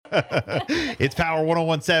It's Power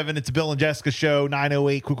 101.7. It's a Bill and Jessica show.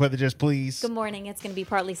 9:08. Quick weather, just please. Good morning. It's going to be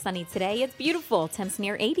partly sunny today. It's beautiful. Temps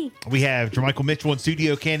near 80. We have Jermichael Mitchell,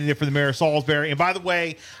 studio candidate for the mayor of Salisbury. And by the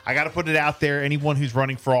way, I got to put it out there. Anyone who's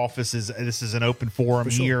running for office this is an open forum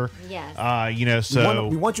here. Yes. So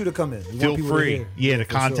we want you to come in. Feel free, to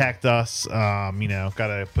contact us. Got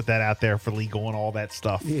to put that out there for legal and all that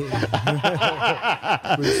stuff. Yeah,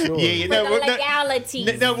 for sure.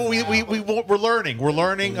 Legalities. No, but we're learning. We're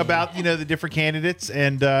learning about the different candidates,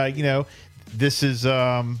 and this is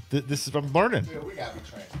I'm learning. Yeah, we gotta be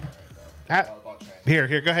transparent, though. It's all about transparency.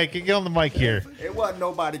 Here, go ahead, get on the mic here. It wasn't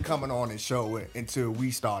nobody coming on and show it until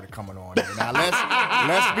we started coming on. It. Now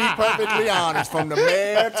let's be perfectly honest. From the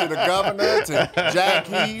mayor to the governor to Jack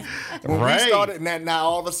Heath, when we started, now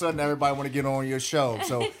all of a sudden everybody want to get on your show.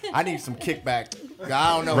 So I need some kickback.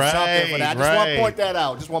 I don't know something, but I just want to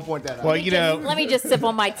point that out. Well, let me just sip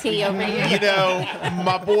on my tea over here.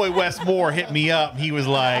 My boy Wes Moore hit me up. He was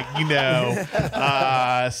like,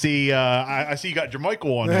 I see you got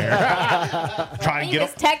Jermichael on there. He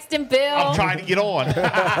was texting Bill. I'm trying to get on.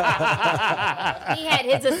 He had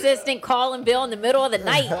his assistant calling Bill in the middle of the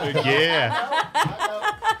night.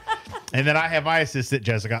 Yeah. And then I have my assistant,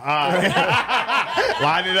 Jessica.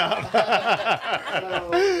 Line it up.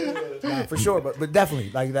 For sure, but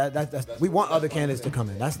definitely like that's we want other candidates to come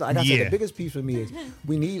in. That's like I said, the biggest piece for me is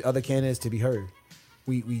we need other candidates to be heard.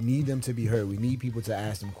 We need them to be heard. We need people to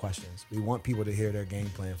ask them questions. We want people to hear their game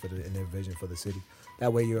plan and their vision for the city.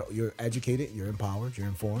 That way you're educated, you're empowered, you're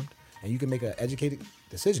informed, and you can make an educated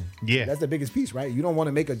decision. Yeah. That's the biggest piece, right? You don't want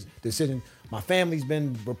to make a decision. My family's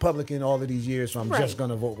been Republican all of these years, so I'm just going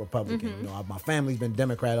to vote Republican. Mm-hmm. My family's been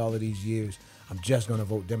Democrat all of these years. I'm just going to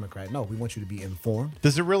vote Democrat. No, we want you to be informed.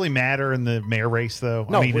 Does it really matter in the mayor race, though?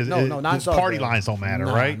 No, not party lines don't matter,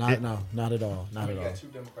 right? Not at all. Not at all. We got 2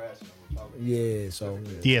 Democrats and a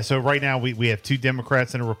Republican. Yeah, so right now we have 2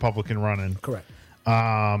 Democrats and a Republican running. Correct.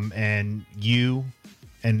 And you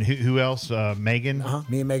and who else? Megan?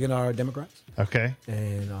 Me and Megan are Democrats. Okay.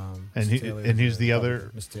 And who's the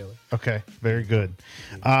other? Miss Taylor. Okay, very good.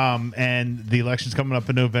 And the election's coming up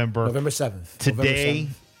in November. November 7th. Today,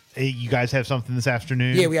 you guys have something this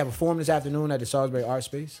afternoon? Yeah, we have a forum this afternoon at the Salisbury Art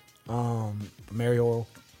Space. Mayoral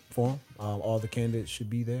forum. All the candidates should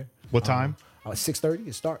be there. What time? 6:30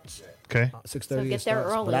 it starts. Okay. 6:30 So get it starts. there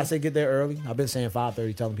early. But I say get there early. I've been saying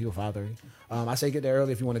 5:30, telling people 5:30. I say get there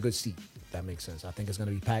early if you want a good seat. If that makes sense. I think it's going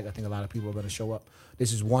to be packed. I think a lot of people are going to show up.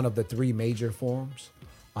 This is one of the 3 major forums.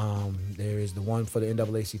 There is the one for the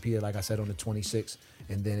NAACP, like I said, on the 26th.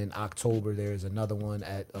 And then in October, there is another one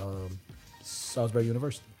at Salisbury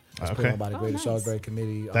University. That's put on by the Greater Salisbury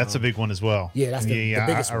Committee. That's a big one as well. Yeah, that's the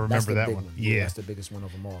biggest I remember that one. Yeah, that's the biggest one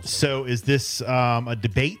of them all. So is this a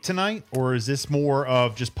debate tonight, or is this more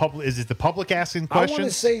of just public? Is it the public asking questions? I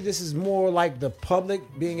want to say this is more like the public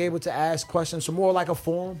being able to ask questions, so more like a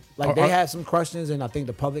forum. Like they had some questions, and I think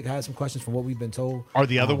the public had some questions from what we've been told. Are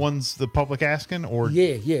the other ones the public asking, or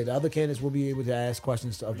Yeah, the other candidates will be able to ask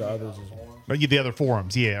questions of the others as well. The other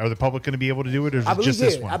forums? Yeah, are the public going to be able to do it, or is it I believe, just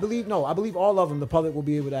this one? I believe all of them. The public will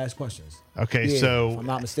be able to ask questions. Okay, Yeah, so if I'm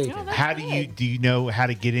not mistaken. how do you know how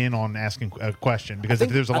to get in on asking a question? Because if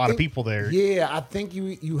there's a lot of people there, Yeah, I think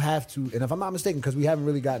you have to, and if I'm not mistaken, because we haven't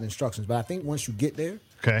really gotten instructions, but I think once you get there,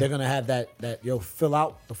 they're gonna have that you'll fill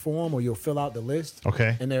out the form or you'll fill out the list.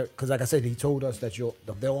 Okay. And because like I said, he told us that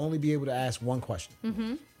they'll only be able to ask one question.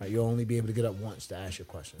 Mm-hmm. Right, you'll only be able to get up once to ask your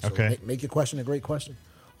question. So Okay. make your question a great question,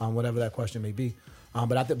 whatever that question may be.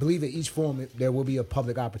 But I believe at each forum there will be a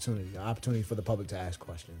public opportunity, an opportunity for the public to ask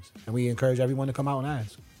questions, and we encourage everyone to come out and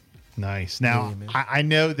ask. Nice. Now, Yeah, I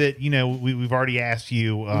know that, we've already asked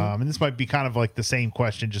you, and this might be kind of like the same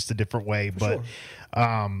question, just a different way, but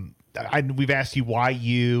we've asked you why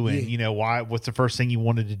you and, what's the first thing you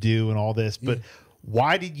wanted to do and all this, but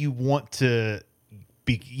why did you want to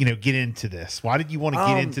get into this? Why did you want to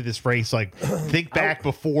get into this race? Like, think back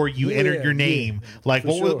before you entered your name. Like,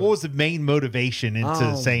 what was the main motivation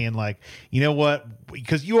into saying, like, you know what?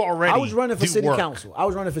 Because you already I was running for city work. council. I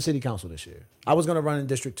was running for city council this year. I was going to run in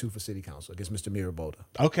District 2 for city council against Mr. Mirabolda.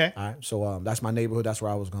 Okay. All right. So that's my neighborhood. That's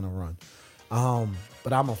where I was going to run.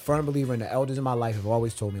 But I'm a firm believer, and the elders in my life have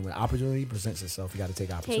always told me when opportunity presents itself, you got to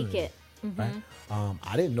take opportunity. Take it. Mm-hmm. Right?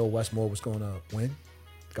 I didn't know Westmore was going to win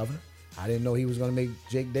governor. I didn't know he was going to make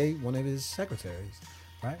Jake Day one of his secretaries,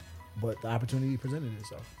 right? But the opportunity presented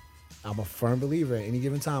itself. I'm a firm believer at any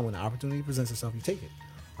given time when the opportunity presents itself, you take it.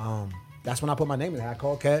 That's when I put my name in there. I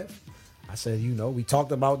called Kev. I said, we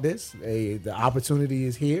talked about this. Hey, the opportunity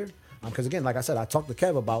is here. Because again, like I said, I talked to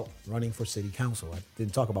Kev about running for city council. I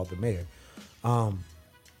didn't talk about the mayor.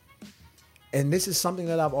 And this is something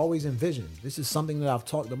that I've always envisioned. This is something that I've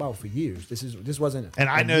talked about for years. This wasn't. And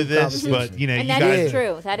I know this, but you know, and you that guys, is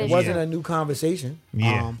true. That is it wasn't true. a new conversation.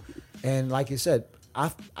 Yeah. And like you said,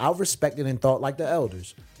 I respected and thought like the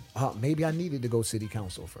elders. Maybe I needed to go city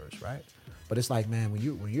council first, right? But it's like, man, when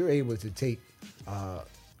you're able to take,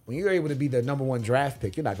 when you're able to be the number 1 draft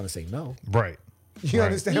pick, you're not going to say no. right. You Right.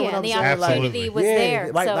 understand Yeah, what I'm the saying? opportunity was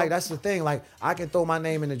there. Like, so. like that's the thing. Like I can throw my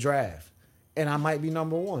name in the draft, and I might be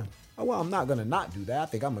number 1. Oh, well, I'm not gonna not do that. I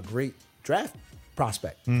think I'm a great draft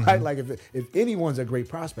prospect, right? Like if anyone's a great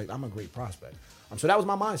prospect, I'm a great prospect. So that was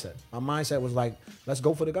my mindset. My mindset was like, let's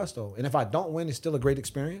go for the gusto. And if I don't win, it's still a great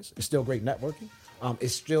experience. It's still great networking.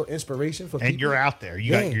 It's still inspiration for people. And you're out there.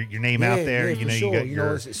 You got your name out there. You know, sure. you got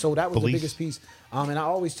your so that was beliefs. the biggest piece. And I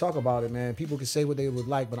always talk about it, man. People can say what they would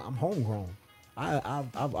like, but I'm homegrown.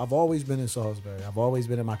 I've always been in Salisbury. I've always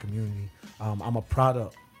been in my community. I'm a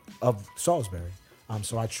product of Salisbury.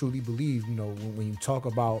 So I truly believe, you know, when you talk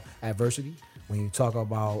about adversity, when you talk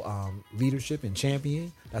about leadership and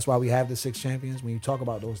championing, that's why we have the 6 champions. When you talk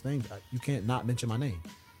about those things, you can't not mention my name.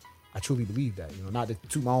 I truly believe that, you know, not to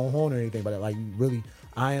toot my own horn or anything, but like really,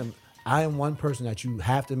 I am one person that you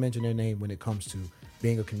have to mention their name when it comes to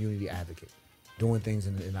being a community advocate, doing things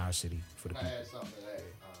in our city for the Can I people. add something to that?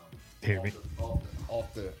 Hear me?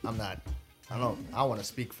 I want to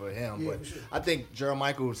speak for him, but I think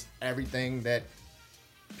Jermichael's everything that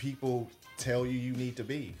people tell you need to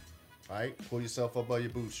be, right? Pull yourself up by your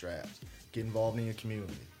bootstraps, get involved in your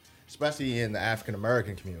community, especially in the African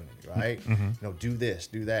American community, right? You know, do this,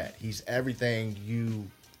 do that. He's everything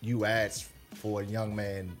you ask for a young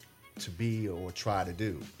man to be or try to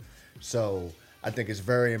do. So I think it's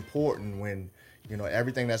very important when, you know,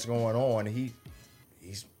 everything that's going on,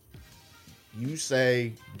 you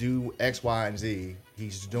say do X, Y, and Z,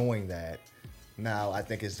 he's doing that. Now I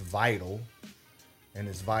think it's vital, and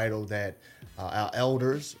it's vital that our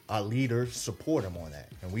elders, our leaders support him on that.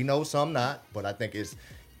 And we know some not, but I think it's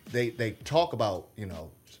they talk about, you know,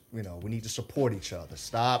 we need to support each other.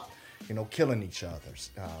 Stop, you know, killing each other.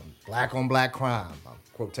 Black on black crime,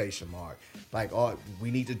 quotation mark. Like, oh, we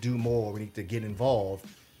need to do more. We need to get involved.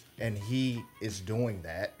 And he is doing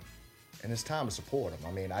that. And it's time to support him.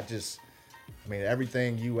 I mean,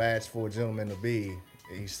 everything you asked for a gentleman to be,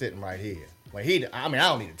 he's sitting right here. Like I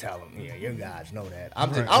don't need to tell him. Yeah, you guys know that. I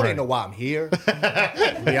don't even know why I'm here.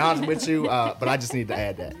 To be honest with you, but I just need to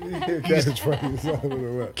add that.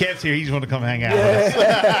 Kev's here. He just want to come hang out with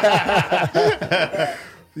us.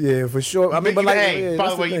 Yeah, for sure. I mean, but like, hey, yeah, by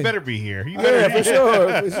that's the way, you thing. better be here. You better Yeah, be for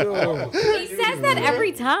sure, for sure. He says that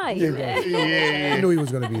every time. I knew he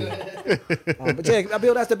was going to be there. But yeah,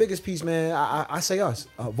 Bill, that's the biggest piece, man. I say us.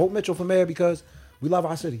 Vote Mitchell for mayor because we love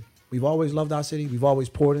our city. We've always loved our city. We've always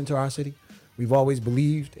poured into our city. We've always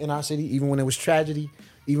believed in our city, even when there was tragedy,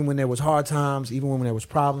 even when there was hard times, even when there was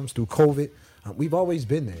problems through COVID. We've always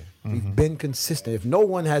been there. We've been consistent. If no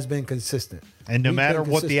one has been consistent. And no we've matter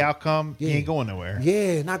been what the consistent. outcome, you ain't going nowhere.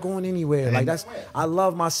 Yeah, not going anywhere. Like I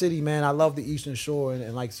love my city, man. I love the Eastern Shore,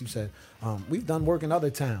 and like you said, we've done work in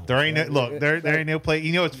other towns. There ain't there ain't no place.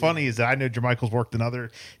 You know what's funny is that I know Jermichael's worked in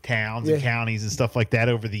other towns and counties and stuff like that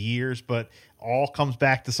over the years, but all comes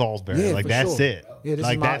back to Salisbury. Yeah, like for that's sure. it. Yeah,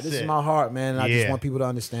 this is my heart, man. And I just want people to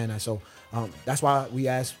understand that. So that's why we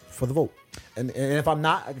ask for the vote. And if I'm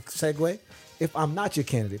not, segue, if I'm not your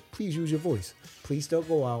candidate, please use your voice. Please still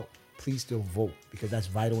go out. Please still vote because that's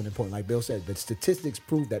vital and important. Like Bill said, the statistics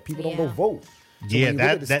prove that people don't go vote. So yeah,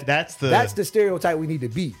 that's the stereotype we need to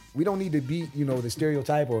beat. We don't need to beat, the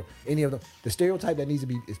stereotype or any of the stereotype that needs to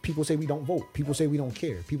be is people say we don't vote. People say we don't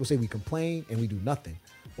care. People say we complain and we do nothing.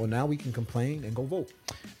 Well, now we can complain and go vote.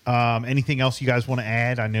 Anything else you guys want to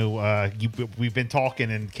add? I know we've been talking,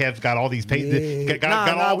 and Kev's got all these got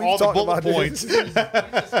all the bullet points. I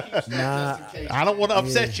don't want to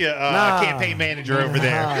upset you, campaign manager over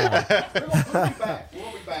there.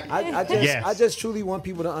 We'll be back. I just truly want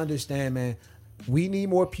people to understand, man. We need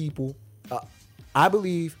more people. I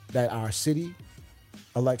believe that our city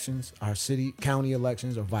elections, our city county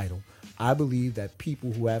elections are vital. I believe that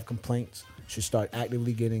people who have complaints should start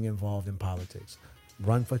actively getting involved in politics.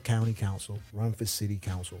 Run for county council, run for city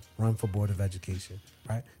council, run for board of education,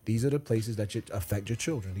 right? These are the places that should affect your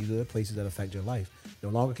children. These are the places that affect your life. No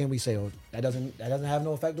longer can we say, oh, that doesn't have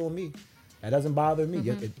no effect on me. That doesn't bother me,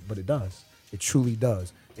 but it does. It truly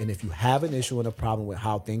does. And if you have an issue and a problem with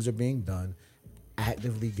how things are being done,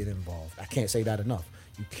 actively get involved. I can't say that enough.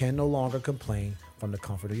 You can no longer complain from the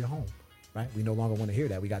comfort of your home, right? We no longer want to hear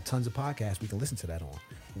that. We got tons of podcasts we can listen to that on.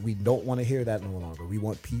 We don't want to hear that no longer. We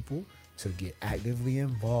want people to get actively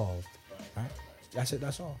involved, right? That's it.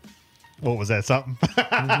 That's all. What was that? Something?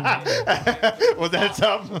 Was that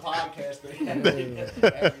something?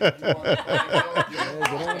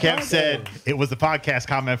 Kev said it was the podcast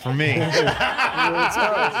comment for me.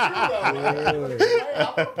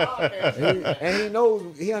 And he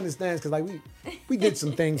knows, he understands, because like we did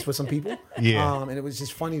some things for some people. Yeah. And it was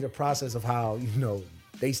just funny the process of how,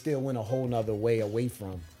 they still went a whole nother way away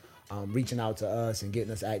from reaching out to us and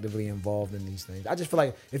getting us actively involved in these things. I just feel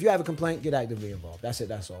like if you have a complaint, get actively involved. That's it.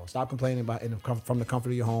 That's all. Stop complaining from the comfort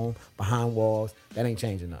of your home, behind walls. That ain't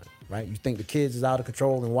changing nothing, right? You think the kids is out of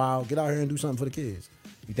control and wild, get out here and do something for the kids.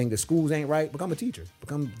 You think the schools ain't right, become a teacher.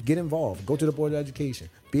 Get involved. Go to the board of education.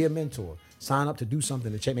 Be a mentor. Sign up to do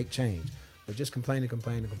something to make change. But just complaining,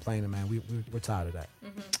 man. We're tired of that.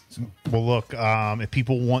 So. Well, look, if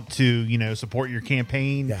people want to, support your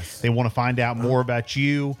campaign, yes. They want to find out more about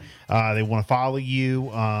you, they want to follow you.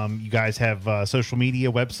 You guys have social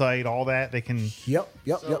media, website, all that. They can. Yep.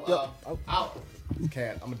 I'm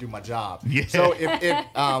gonna do my job. Yeah. So if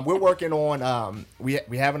we're working on,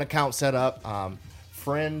 we have an account set up.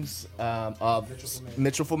 Friends of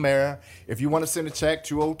Mitchell for Mayor. If you want to send a check,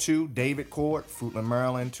 202 David Court, Fruitland,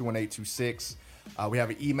 Maryland, 21826. We have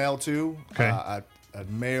an email too. Okay. A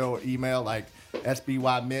mail email like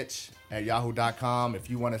sbymitch@yahoo.com. If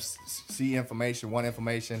you want to see information,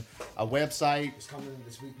 a website. It's coming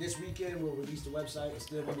this week. This weekend we'll release the website. It's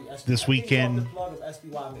still gonna be SBY. This weekend. The plug of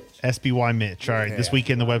SBY Mitch. SBY Mitch. All right. Yeah. This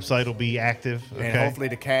weekend the website will be active. Okay. And hopefully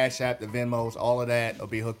the Cash App, the Venmos, all of that will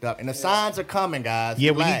be hooked up. And the signs are coming, guys.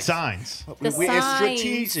 Yeah, we need Relax. signs. The It's signs.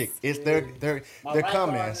 strategic. They're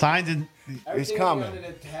coming. Signs and Everything coming. Will be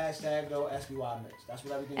under the hashtag though SBY Mitch. That's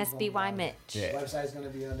what everything. SBY Mitch. Yeah. The website's gonna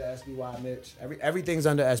be under SBY Mitch. Everything's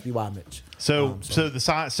under SBY Mitch. so the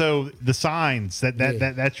signs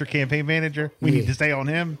that's your campaign manager. We need to stay on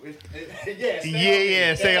him.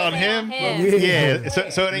 Yeah, stay on him. Yeah.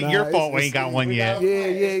 So it ain't your fault we ain't got one yet.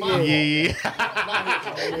 Yeah.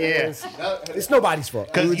 It's nobody's fault.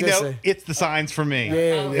 We Because would just say- it's the signs for me.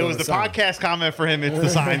 Yeah, It was the sorry. podcast comment for him. It's the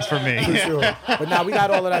signs for me. For sure. But now we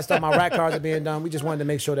got all of that stuff. My rat cards are being done. We just wanted to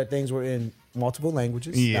make sure that things were in multiple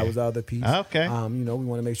languages. Yeah. That was the other piece. Okay. We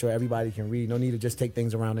want to make sure everybody can read. No need to just take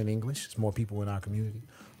things around in English. There's more people in our community.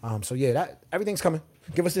 Everything's coming.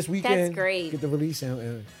 Give us this weekend. That's great. Get the release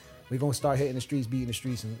and we're gonna start hitting the streets, beating the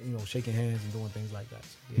streets, and shaking hands and doing things like that. So,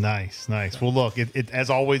 yeah. Nice. Well, look, it as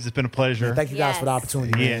always, it's been a pleasure. Thank you guys for the Yes.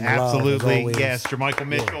 opportunity. Yeah, man. The love, as absolutely. always. Yes, Jermichael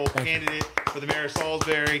Mitchell, thank you. candidate for the mayor of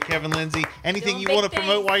Salisbury. Kevin Lindsay. Anything Doing you big want to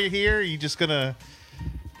promote things. while you're here? Or are you just gonna?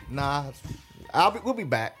 Nah, we'll be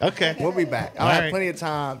back. Okay. We'll be back. All I have right. plenty of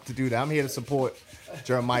time to do that. I'm here to support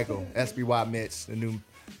Jermichael, SBY Mitch, the new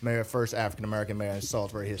mayor, first African American mayor in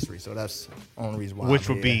Salisbury history. So that's the only reason why. Which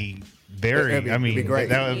I'm would here. be very. It'd be great.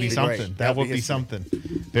 That would be It'd be something. great. That would be history. something.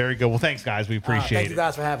 Very good. Well, thanks, guys. We appreciate Thank it. you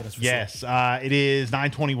guys for having us. For sure. Yes, it is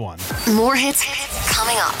 9:21. More hits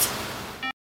coming up.